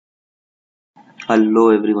Hello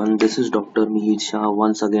everyone, this is Dr. Mihir Shah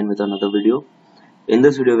once again with another video. In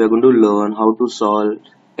this video, we are going to learn how to solve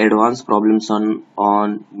advanced problems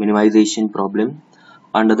on minimization problem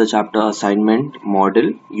under the chapter assignment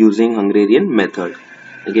model using Hungarian method.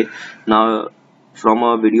 Okay, now from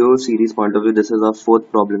a video series point of view, this is our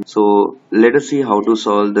fourth problem. So let us see how to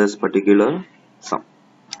solve this particular sum.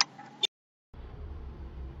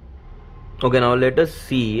 Okay, now let us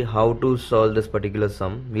see how to solve this particular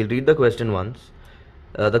sum. We'll read the question once.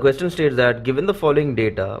 The question states that given the following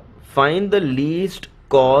data, find the least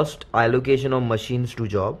cost allocation of machines to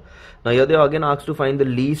job. Now here they are again asked to find the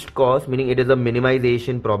least cost, meaning it is a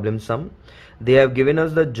minimization problem sum. They have given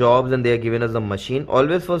us the jobs and they have given us the machine.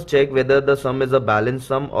 Always first check whether the sum is a balanced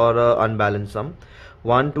sum or a unbalanced sum.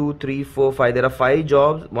 1 2 3 4 5, there are 5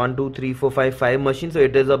 jobs. 1 2 3 4 5, 5 machines, so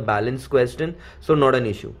it is a balanced question, so not an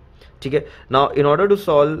issue. Okay, now in order to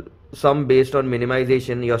solve sum based on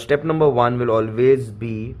minimization, your step number 1 will always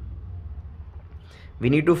be, we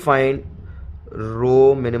need to find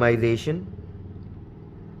row minimization.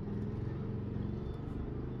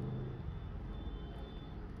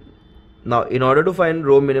 Now in order to find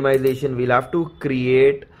row minimization, we'll have to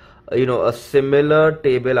create a similar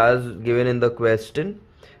table as given in the question,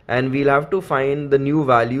 and we'll have to find the new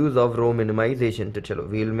values of row minimization. So chalo,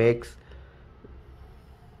 we'll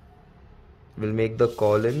make the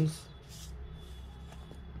columns.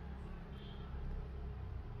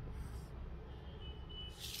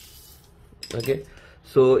 Okay,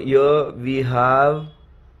 so here we have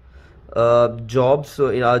jobs. So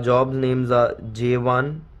in our jobs names are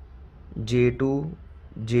J1, J2,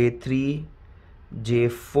 J3,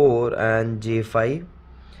 J4 and J5,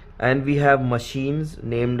 and we have machines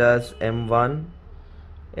named as M1,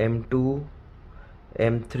 M2,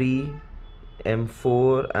 M3,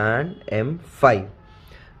 M4 and M5.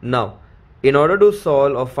 Now in order to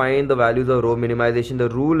solve or find the values of row minimization, the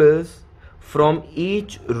rule is from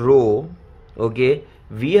each row, okay,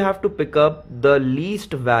 we have to pick up the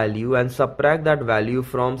least value and subtract that value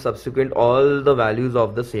from subsequent all the values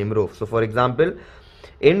of the same row. So for example,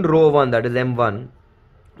 in row 1, that is M1,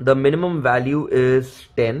 the minimum value is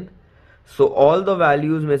 10. So all the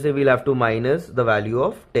values may say we'll have to minus the value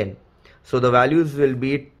of 10. So the values will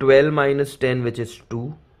be 12 minus 10, which is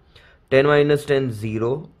 2, 10 minus 10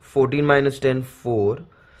 0, 14 minus 10 4,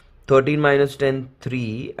 13 minus 10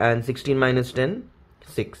 3 and 16 minus 10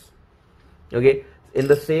 6. Okay, in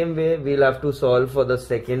the same way we'll have to solve for the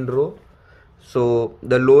second row. So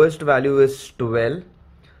the lowest value is 12,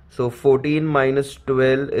 so 14 minus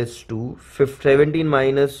 12 is 2, 17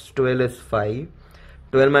 minus 12 is 5,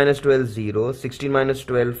 12 minus 12 0, 16 minus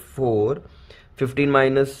 12 4, 15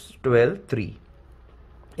 minus 12 3.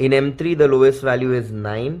 In M3 the lowest value is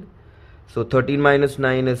 9, so 13 minus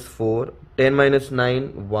 9 is 4, 10 minus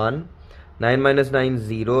 9 1, 9 minus 9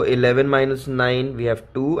 0, 11 minus 9 we have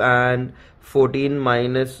 2 and 14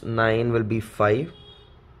 minus 9 will be 5.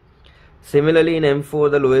 Similarly in M4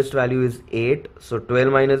 the lowest value is 8, so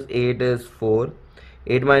 12 minus 8 is 4,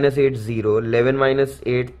 8 minus 8 0, 11 minus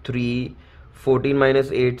 8 3, 14 minus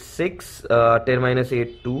 8 6, 10 minus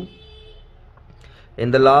 8 2. In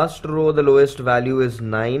the last row the lowest value is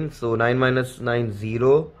 9, so 9 minus 9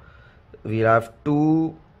 0, we have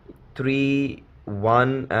 2, 3,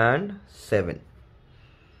 1 and 7.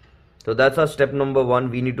 So that's our step number 1.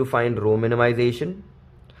 We need to find row minimization.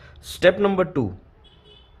 Step number 2,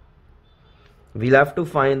 we'll have to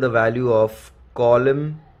find the value of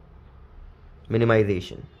column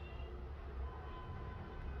minimization.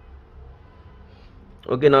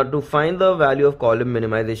 Okay, now to find the value of column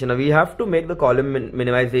minimization, now we have to make the column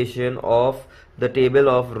minimization of the table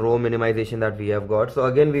of row minimization that we have got. So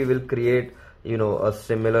again we will create a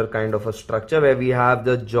similar kind of a structure where we have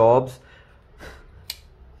the jobs.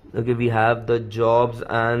 Okay, we have the jobs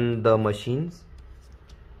and the machines.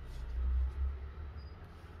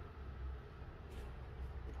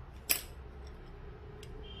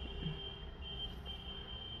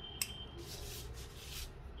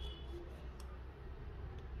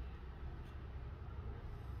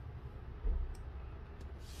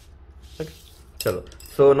 Okay.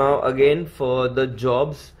 So now again for the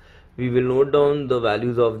jobs we will note down the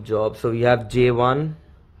values of jobs. So we have J1,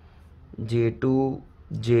 J2,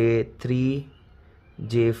 J3,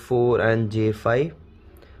 J4 and J5.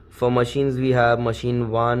 For machines we have machine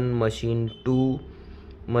 1, machine 2,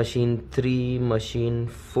 machine 3, machine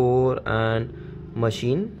 4 and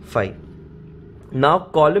machine 5. Now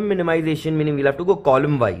column minimization, meaning we'll have to go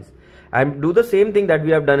column wise and do the same thing that we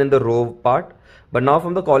have done in the row part, but now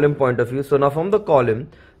from the column point of view. So now from the column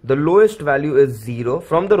the lowest value is 0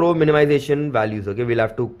 from the row minimization values. Okay, we'll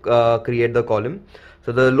have to create the column.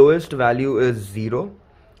 So the lowest value is 0.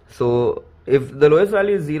 So if the lowest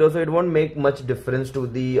value is 0, so it won't make much difference to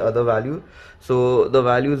the other value. So the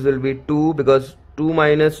values will be 2, because 2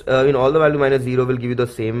 minus all the value minus 0 will give you the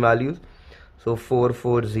same values. So 4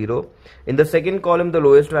 4 0. In the second column, the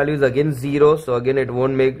lowest value is again 0, so again it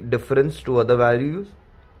won't make difference to other values,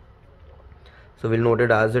 so we'll note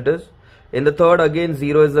it as it is. In the third, again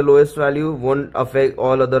 0 is the lowest value, won't affect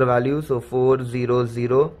all other values, so 4 0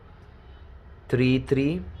 0 3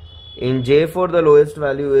 3. In J4, the lowest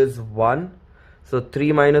value is 1, so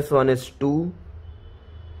 3 minus 1 is 2,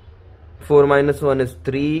 4 minus 1 is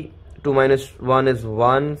 3, 2 minus 1 is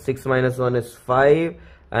 1, 6 minus 1 is 5,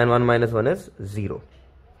 and 1 minus 1 is 0.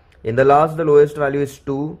 In the last, the lowest value is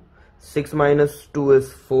 2, 6 minus 2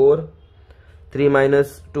 is 4, 3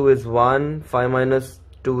 minus 2 is 1, 5 minus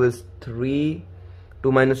 2 is 3,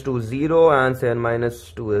 2 minus 2 is 0, and 7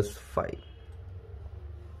 minus 2 is 5.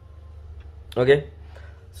 Okay,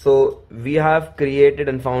 so we have created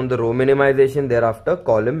and found the row minimization, thereafter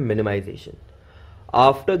column minimization.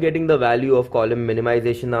 After getting the value of column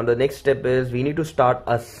minimization, now the next step is we need to start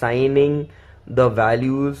assigning the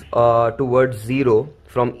values towards 0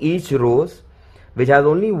 from each rows which has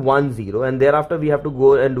only one 0, and thereafter we have to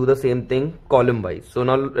go and do the same thing column wise. So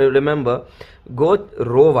now remember, go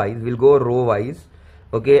row wise, we'll go row wise,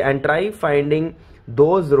 okay, and try finding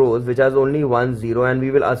those rows which has only one 0, and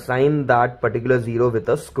we will assign that particular 0 with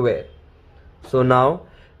a square. So now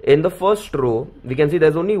in the first row we can see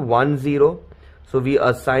there's only one 0, so we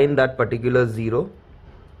assign that particular 0.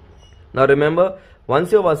 Now remember,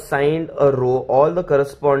 once you have assigned a row, all the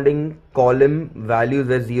corresponding column values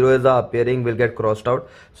where 0s are appearing will get crossed out.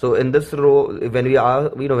 So in this row, when we are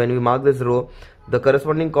when we mark this row, the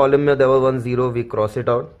corresponding column where there was one 0, we cross it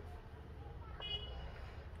out.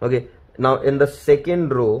 Okay, now in the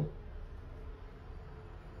second row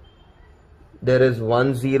there is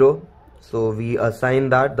one 0, so we assign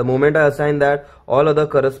that. The moment I assign that, all other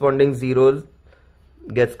corresponding zeros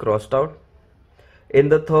gets crossed out. In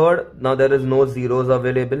the third, now there is no zeros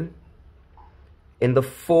available. In the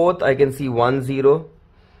fourth, I can see 1 0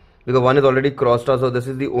 because 1 is already crossed out, so this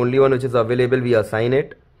is the only one which is available, we assign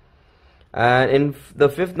it. And in the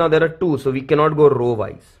fifth, now there are 2, so we cannot go row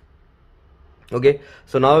wise. Okay,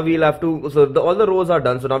 so now we'll have to, so all the rows are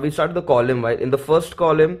done, so now we start the column wise. In the first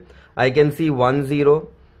column, I can see 1 0,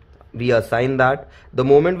 we assign that. The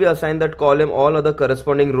moment we assign that column, all other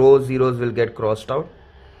corresponding row zeros will get crossed out.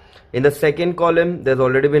 In the second column, there's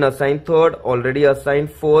already been assigned. Third, already assigned.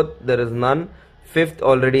 Fourth, there is none. Fifth,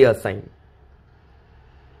 already assigned.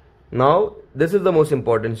 Now, this is the most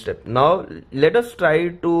important step. Now, let us try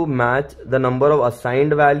to match the number of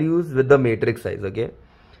assigned values with the matrix size, okay?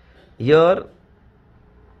 Here,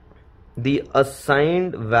 the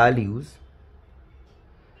assigned values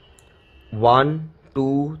 1,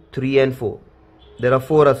 2, 3, and 4. There are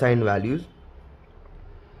 4 assigned values.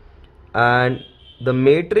 And the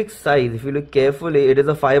matrix size, if you look carefully, it is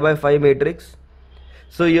a 5 by 5 matrix.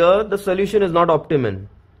 So here the solution is not optimal.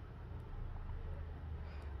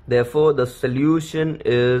 Therefore, the solution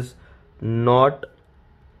is not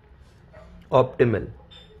optimal.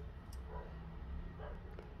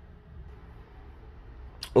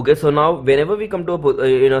 Okay, so now whenever we come to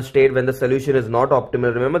a state when the solution is not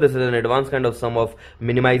optimal, remember this is an advanced kind of sum of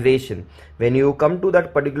minimization. When you come to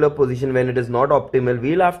that particular position when it is not optimal,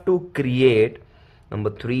 we'll have to create, number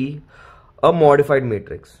 3, a modified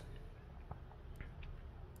matrix.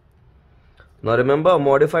 Now remember, a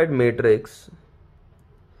modified matrix,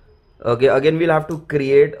 okay, again we'll have to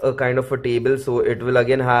create a kind of a table, so it will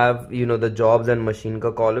again have the jobs and machine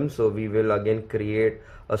ka column. So we will again create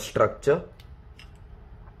a structure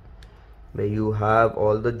where you have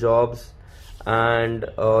all the jobs and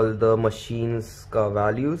all the machines ka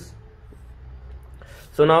values.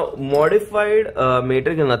 So now modified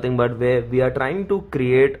matrix is nothing but where we are trying to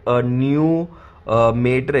create a new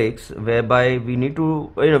matrix whereby we need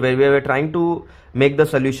to where we are trying to make the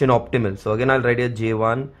solution optimal. So again I'll write here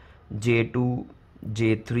J1, J2,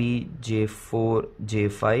 J3, J4,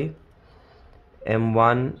 J5,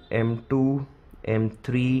 M1, M2,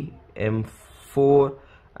 M3, M4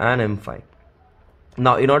 and M5.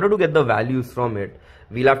 Now in order to get the values from it,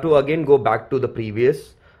 we'll have to again go back to the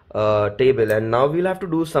previous table, and now we'll have to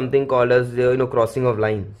do something called as crossing of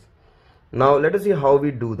lines. Now let us see how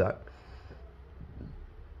we do that.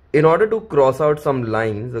 In order to cross out some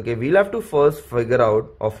lines, okay, we'll have to first figure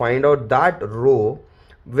out or find out that row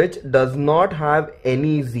which does not have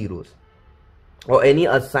any zeros or any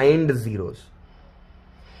assigned zeros.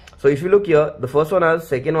 So if you look here, the first one has,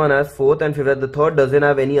 second one has, fourth and fifth, the third doesn't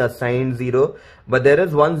have any assigned 0, but there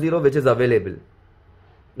is one 0 which is available.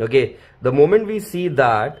 Okay, the moment we see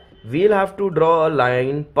that, we'll have to draw a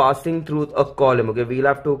line passing through a column. Okay, we'll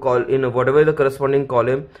have to call in whatever the corresponding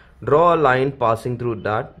column, draw a line passing through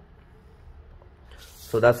that.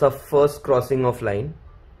 So that's our first crossing of line.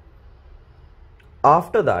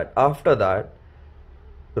 After that,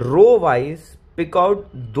 row wise, pick out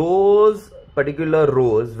those particular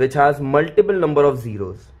rows which has multiple number of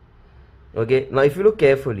zeros. Okay, now if you look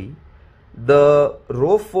carefully, the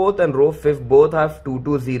row 4th and row 5th both have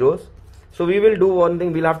 2 zeros. So we will do one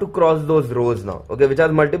thing, we'll have to cross those rows now. Okay, which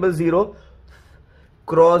has multiple zero,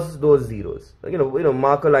 cross those zeros.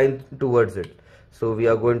 Mark a line towards it. So we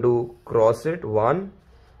are going to cross it, 1,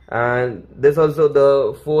 and this also,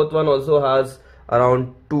 the 4th one also has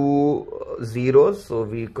around 2 zeros, so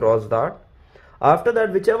we cross that. After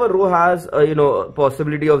that, whichever row has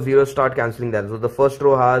possibility of zero, start cancelling that. So the first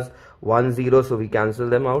row has 1 0, so we cancel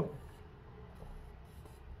them out.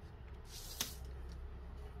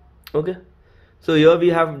 Okay, so here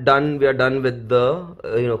we are done with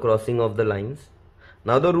the crossing of the lines.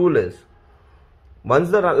 Now the rule is, once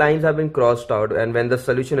the lines have been crossed out and when the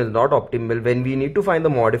solution is not optimal, when we need to find the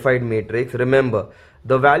modified matrix, remember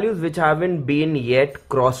the values which haven't been yet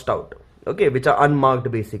crossed out, okay, which are unmarked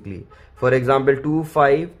basically. For example, 2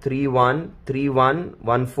 5 3 1 3 1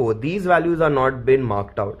 1 4, these values are not been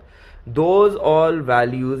marked out. Those all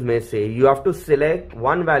values may say you have to select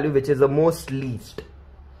one value which is the most least.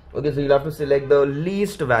 Okay, so you'll have to select the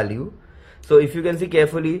least value. So if you can see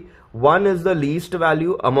carefully, 1 is the least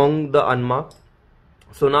value among the unmarked.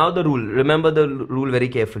 So now the rule, remember the rule very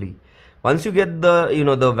carefully. Once you get the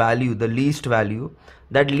the value, the least value,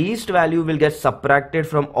 that least value will get subtracted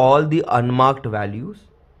from all the unmarked values.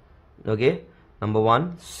 Okay, number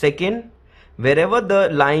 1. Second, wherever the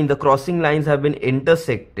line, the crossing lines have been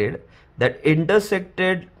intersected, that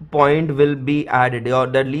intersected point will be added, or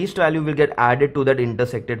that least value will get added to that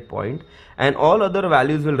intersected point, and all other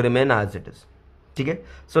values will remain as it is. Okay,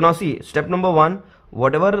 so now see, step number 1,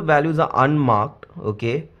 whatever values are unmarked,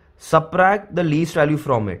 okay, subtract the least value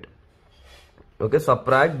from it. Okay,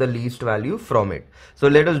 subtract the least value from it. So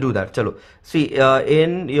let us do that. Chalo, see,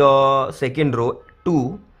 in your second row,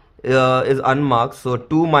 2 is unmarked, so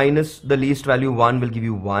 2 minus the least value 1 will give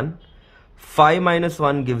you 1. 5 minus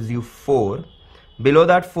 1 gives you 4. Below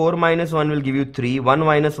that, 4 minus 1 will give you 3. 1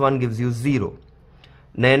 minus 1 gives you 0.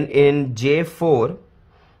 Then in J4,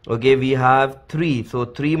 okay, we have 3. So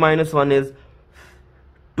 3 minus 1 is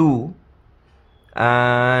 2.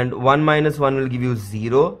 And 1 minus 1 will give you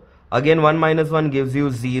 0. Again, 1 minus 1 gives you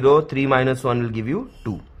 0. 3 minus 1 will give you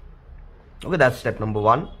 2. Okay, that's step number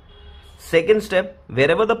 1. Second step,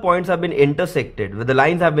 wherever the points have been intersected, where the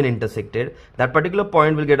lines have been intersected, that particular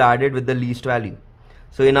point will get added with the least value.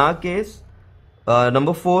 So in our case,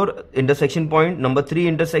 number 4 intersection point, number 3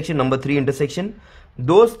 intersection, number 3 intersection,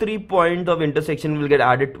 those 3 points of intersection will get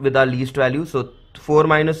added with our least value. So 4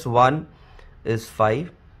 minus 1 is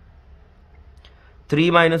 5,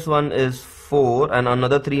 3 minus 1 is 4, and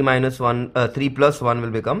another 3 minus 1, 3 plus 1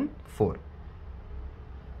 will become 4.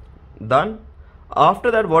 Done.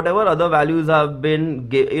 After that, whatever other values have been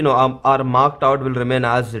are marked out will remain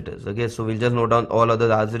as it is. Okay, so we'll just note down all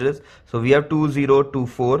others as it is. So we have 2 0 2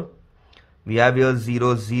 4, we have here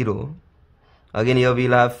 0 0, again here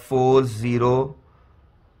we'll have 4 0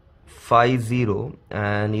 5 0,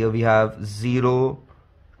 and here we have 0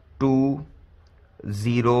 2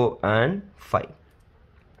 0 and 5.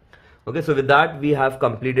 Okay, so with that we have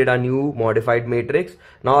completed our new modified matrix.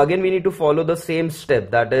 Now again we need to follow the same step,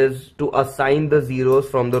 that is to assign the zeros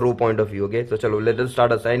from the row point of view. Okay, so chalo, let us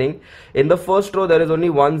start assigning. In the first row there is only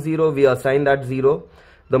 1 0, we assign that 0.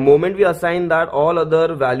 The moment we assign that, all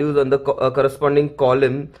other values on the corresponding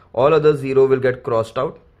column, all other 0 will get crossed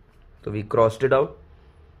out. So we crossed it out.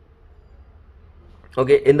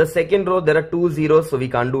 Okay, in the second row there are 2 zeros, so we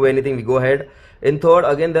can't do anything, we go ahead. In third,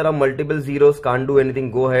 again there are multiple zeros, can't do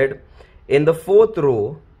anything, go ahead. In the fourth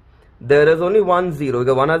row, there is only 1 0,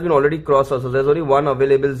 because 1 has been already crossed, so there's only 1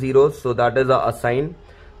 available 0, so that is our assign.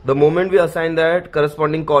 The moment we assign that,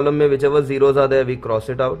 corresponding column mein whichever zeros are there, we cross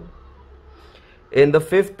it out. In the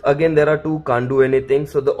fifth, again there are 2, can't do anything,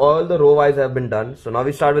 so all the row wise have been done. So now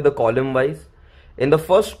we start with the column wise. In the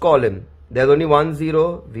first column, there's only 1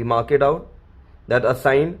 0, we mark it out, that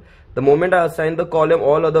assign. The moment I assign the column,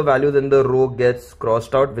 all other values in the row gets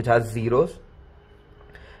crossed out, which has zeros.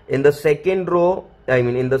 In the second row,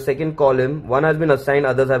 in the second column, 1 has been assigned,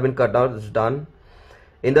 others have been cut out, it's done.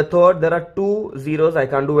 In the third, there are 2 zeros, I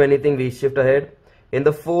can't do anything, we shift ahead. In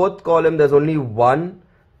the fourth column, there's only 1,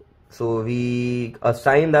 so we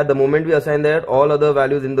assign that. The moment we assign that, all other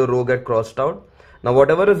values in the row get crossed out. Now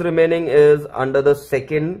whatever is remaining is under the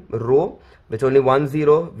second row, which only 1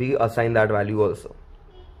 0, we assign that value also.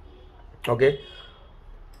 Okay,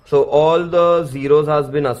 so all the zeros has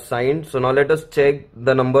been assigned. So now let us check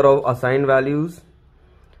the number of assigned values.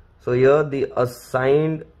 So here the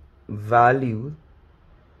assigned value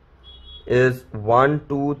is 1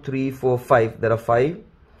 2 3 4 5. There are 5,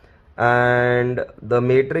 and the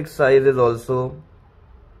matrix size is also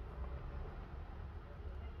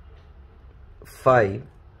 5.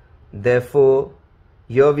 Therefore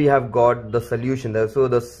here we have got the solution. So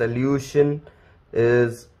the solution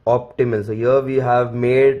is optimal. So here we have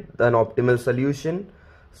made an optimal solution.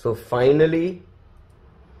 So finally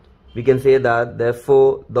we can say that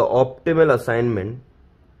therefore the optimal assignment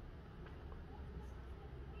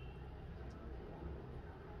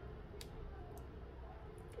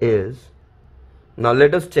is, now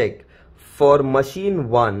let us check for machine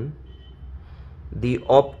 1, the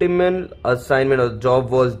optimal assignment of job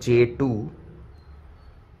was J2,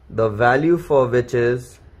 the value for which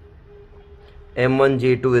is M1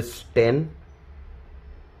 J2 is 10.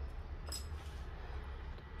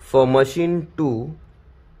 For machine 2,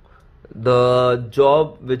 the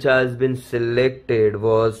job which has been selected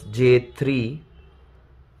was J3.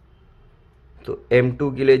 So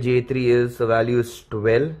M2 के लिए J3 is, the value is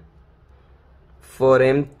 12. For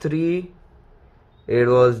M3 it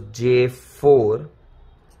was J4.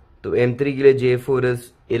 So M3 के लिए J4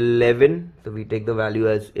 is 11. So we take the value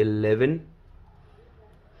as 11.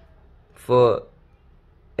 For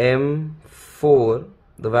M4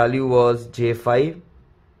 the value was J5,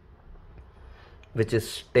 which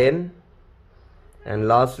is 10. And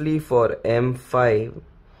lastly for M5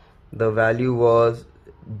 the value was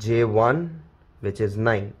J1, which is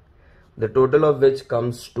 9. The total of which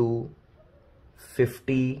comes to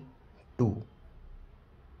 52.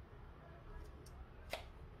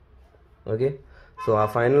 Okay, so our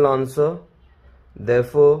final answer,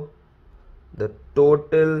 therefore the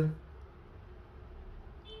total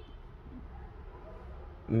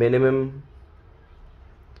minimum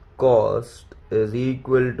cost is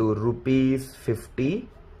equal to rupees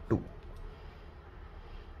 52.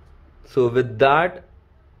 So with that,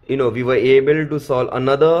 we were able to solve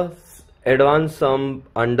another advanced sum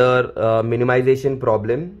under minimization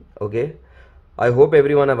problem. Okay, I hope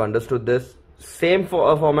everyone have understood this. Same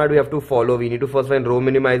format we have to follow. We need to first find row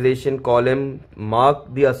minimization, column,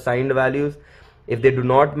 mark the assigned values. If they do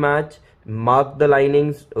not match, mark the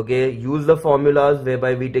linings. Okay, use the formulas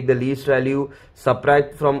whereby we take the least value,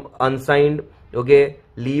 subtract from unsigned. Okay,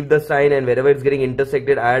 leave the sign, and wherever it's getting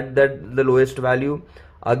intersected, add the lowest value.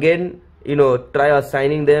 Again, try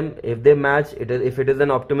assigning them. If they match, if it is an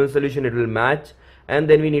optimal solution, it will match, and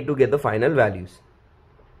then we need to get the final values.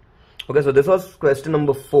 Okay, so this was question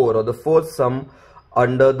number 4, or the fourth sum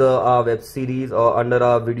under the web series, or under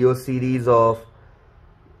our video series of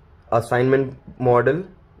assignment model.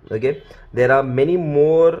 Okay, there are many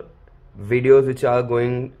more videos which are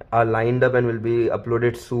lined up and will be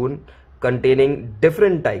uploaded soon, containing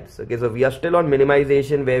different types. Okay, so we are still on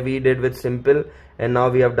minimization, where we did with simple, and now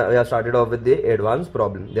we have started off with the advanced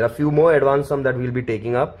problem. There are few more advanced sum that we will be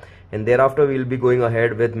taking up, and thereafter we will be going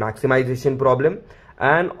ahead with maximization problem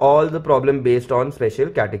and all the problem based on special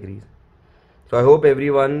categories. So I hope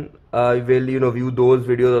everyone will view those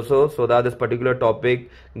videos also, so that this particular topic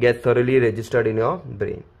gets thoroughly registered in your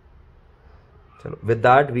brain. So with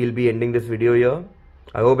that, we will be ending this video here.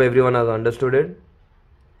 I hope everyone has understood it.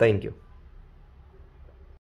 Thank you.